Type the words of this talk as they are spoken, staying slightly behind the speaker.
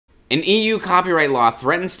An EU copyright law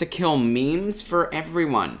threatens to kill memes for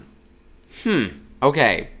everyone.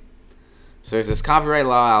 Okay. So there's this copyright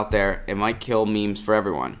law out there. It might kill memes for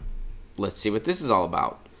everyone. Let's see what this is all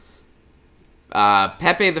about.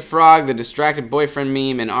 Pepe the Frog, the distracted boyfriend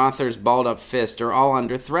meme, and author's balled up fist are all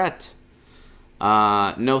under threat.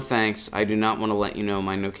 No thanks. I do not want to let you know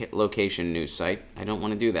my location news site. I don't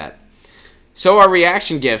want to do that. So are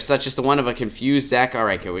reaction gifs, such as the one of a confused Zach.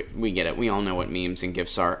 Alright, we get it. We all know what memes and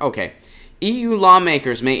gifs are. Okay. EU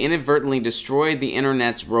lawmakers may inadvertently destroy the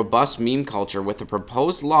internet's robust meme culture with a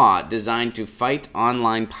proposed law designed to fight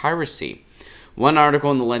online piracy. One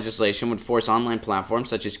article in the legislation would force online platforms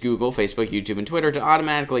such as Google, Facebook, YouTube, and Twitter to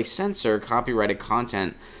automatically censor copyrighted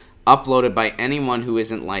content uploaded by anyone who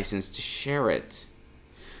isn't licensed to share it.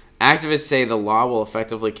 Activists say the law will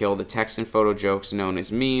effectively kill the text and photo jokes known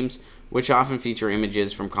as memes, which often feature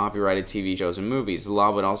images from copyrighted TV shows and movies. The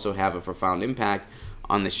law would also have a profound impact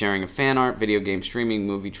on the sharing of fan art, video game streaming,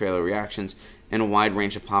 movie trailer reactions, and a wide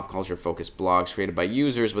range of pop culture-focused blogs created by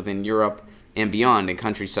users within Europe and beyond in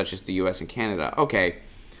countries such as the US and Canada. Okay,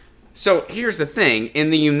 so here's the thing. In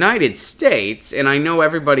the United States, and I know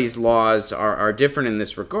everybody's laws are different in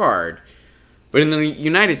this regard, but in the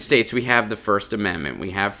United States, we have the First Amendment.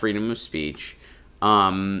 We have freedom of speech.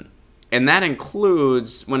 And that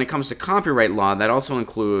includes, when it comes to copyright law, that also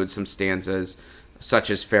includes some stanzas such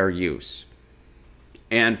as fair use.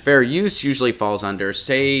 And fair use usually falls under,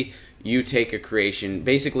 say you take a creation,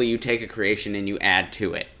 basically you take a creation and you add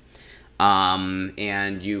to it.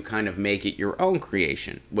 And you kind of make it your own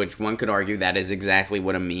creation, which one could argue that is exactly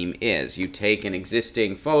what a meme is. You take an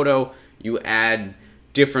existing photo, you add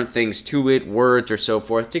different things to it, words or so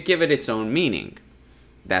forth, to give it its own meaning.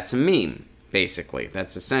 That's a meme, basically.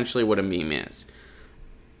 That's essentially what a meme is.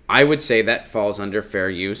 I would say that falls under fair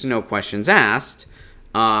use, no questions asked.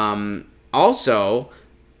 Also,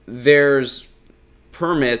 there's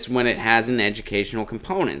permits when it has an educational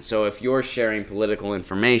component. So if you're sharing political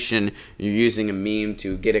information, you're using a meme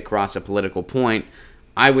to get across a political point,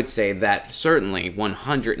 I would say that certainly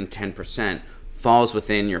 110% falls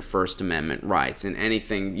within your First Amendment rights. And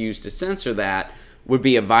anything used to censor that would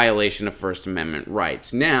be a violation of First Amendment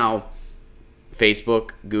rights. Now,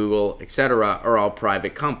 Facebook, Google, etc. are all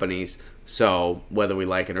private companies, so whether we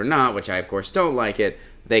like it or not, which I of course don't like it,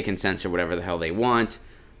 they can censor whatever the hell they want.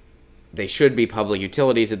 They should be public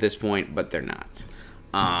utilities at this point, but they're not.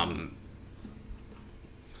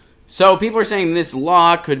 So people are saying this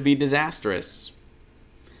law could be disastrous.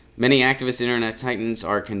 Many activist internet titans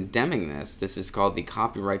are condemning this. This is called the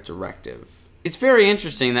Copyright Directive. It's very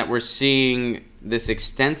interesting that we're seeing this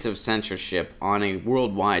extensive censorship on a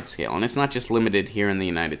worldwide scale, and it's not just limited here in the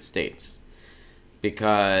United States.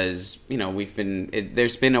 Because, you know,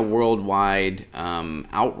 there's been a worldwide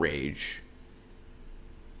outrage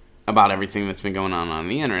about everything that's been going on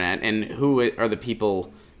the internet. And who are the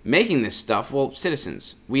people making this stuff? Well,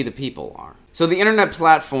 citizens. We the people are. So the internet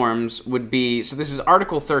platforms would be... So this is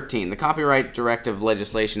Article 13. The Copyright Directive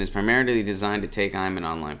legislation is primarily designed to take aim at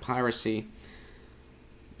online piracy.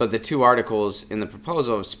 But the two articles in the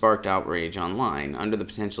proposal have sparked outrage online. Under the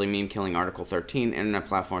potentially meme-killing Article 13, internet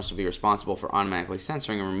platforms will be responsible for automatically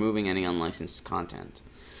censoring and removing any unlicensed content.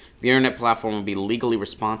 The internet platform will be legally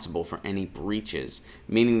responsible for any breaches,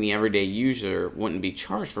 meaning the everyday user wouldn't be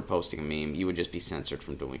charged for posting a meme, you would just be censored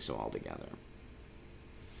from doing so altogether.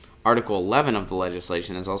 Article 11 of the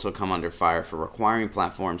legislation has also come under fire for requiring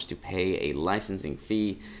platforms to pay a licensing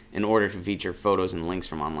fee in order to feature photos and links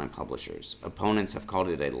from online publishers. Opponents have called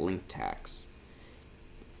it a link tax.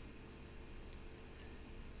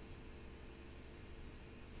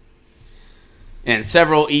 And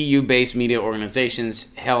several EU-based media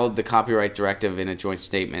organizations held the Copyright Directive in a joint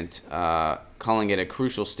statement, calling it a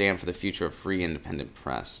crucial stand for the future of free independent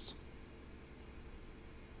press.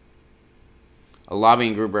 A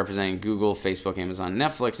lobbying group representing Google, Facebook, Amazon,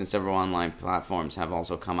 Netflix, and several online platforms have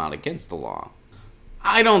also come out against the law.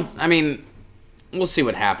 I mean, we'll see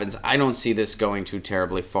what happens. I don't see this going too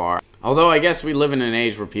terribly far. Although I guess we live in an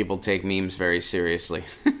age where people take memes very seriously.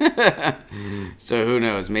 So who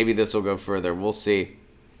knows? Maybe this will go further. We'll see.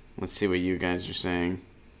 Let's see what you guys are saying.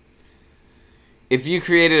 If you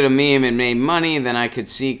created a meme and made money, then I could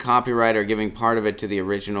see copyright or giving part of it to the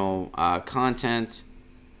original content.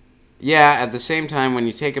 Yeah, at the same time, when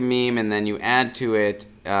you take a meme and then you add to it,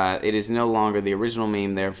 it is no longer the original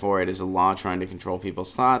meme, therefore it is a law trying to control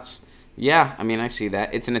people's thoughts. Yeah, I mean, I see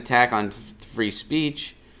that. It's an attack on free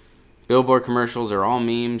speech. Billboard commercials are all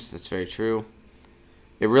memes. That's very true.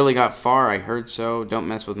 It really got far. I heard so. Don't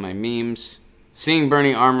mess with my memes. Seeing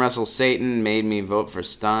Bernie arm wrestle Satan made me vote for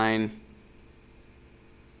Stein.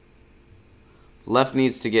 Left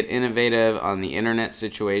needs to get innovative on the internet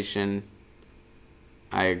situation.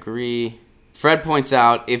 I agree. Fred points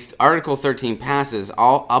out, if Article 13 passes,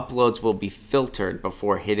 all uploads will be filtered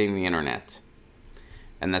before hitting the internet.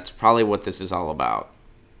 And that's probably what this is all about.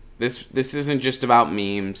 This isn't just about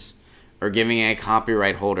memes or giving a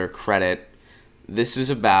copyright holder credit. This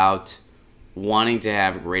is about wanting to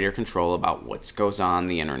have greater control about what goes on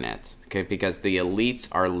the internet. Okay, because the elites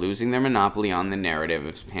are losing their monopoly on the narrative,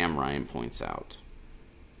 as Pam Ryan points out.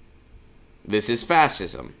 This is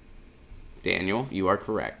fascism. Daniel, you are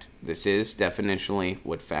correct. This is definitionally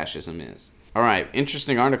what fascism is. All right,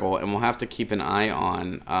 interesting article, and we'll have to keep an eye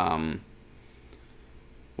on.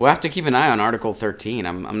 Article 13.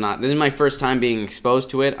 I'm not. This is my first time being exposed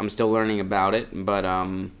to it. I'm still learning about it, but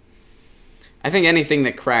I think anything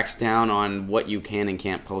that cracks down on what you can and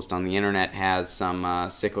can't post on the internet has some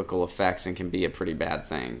cyclical effects and can be a pretty bad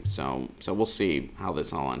thing. So we'll see how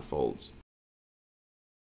this all unfolds.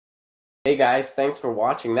 Hey guys, thanks for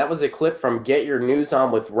watching. That was a clip from Get Your News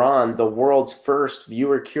On with Ron, the world's first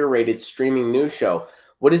viewer-curated streaming news show.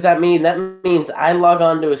 What does that mean? That means I log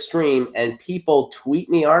on to a stream and people tweet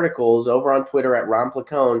me articles over on Twitter at Ron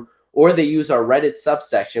Placone, or they use our Reddit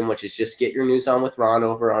subsection, which is just Get Your News On with Ron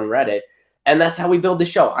over on Reddit. And that's how we build the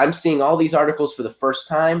show. I'm seeing all these articles for the first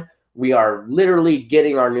time. We are literally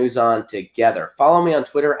getting our news on together. Follow me on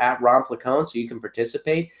Twitter at Ron Placone so you can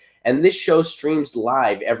participate. And this show streams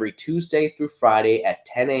live every Tuesday through Friday at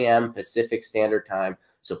 10 a.m. Pacific Standard Time.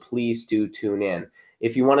 So please do tune in.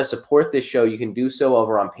 If you want to support this show, you can do so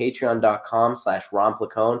over on patreon.com/Ron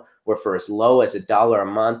Placone, where for as low as $1 a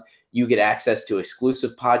month, you get access to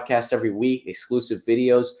exclusive podcasts every week, exclusive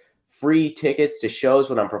videos, free tickets to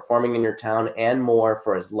shows when I'm performing in your town, and more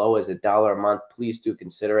for as low as $1 a month. Please do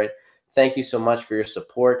consider it. Thank you so much for your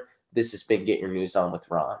support. This has been Get Your News On with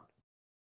Ron.